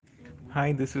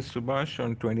Hi, this is Subash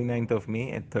on 29th of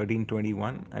May at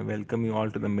 13:21. I welcome you all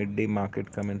to the midday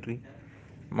market commentary.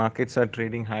 Markets are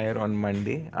trading higher on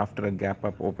Monday after a gap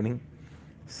up opening.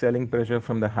 Selling pressure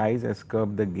from the highs has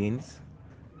curbed the gains.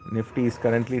 Nifty is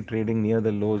currently trading near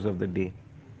the lows of the day.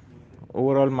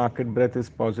 Overall market breadth is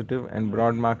positive and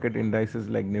broad market indices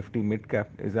like Nifty Mid Cap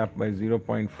is up by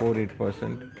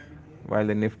 0.48%, while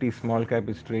the Nifty Small Cap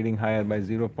is trading higher by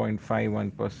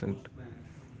 0.51%.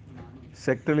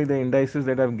 Sectorally, the indices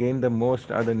that have gained the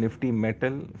most are the Nifty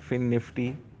Metal, Fin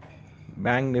Nifty,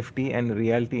 Bank Nifty, and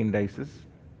Realty indices.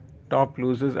 Top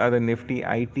losers are the Nifty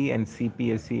IT and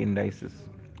CPSE indices.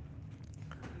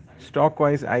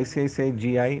 Stock-wise, ICICI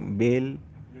GI, BAIL,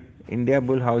 India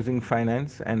Bull Housing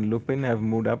Finance, and Lupin have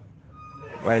moved up,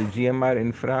 while GMR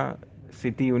Infra,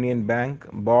 City Union Bank,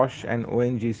 Bosch, and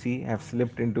ONGC have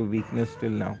slipped into weakness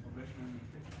till now.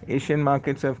 Asian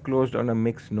markets have closed on a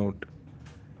mixed note.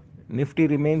 Nifty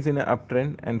remains in an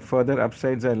uptrend and further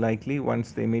upsides are likely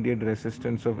once the immediate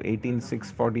resistance of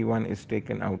 18641 is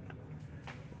taken out.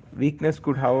 Weakness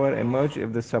could however emerge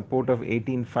if the support of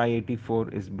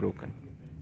 18584 is broken.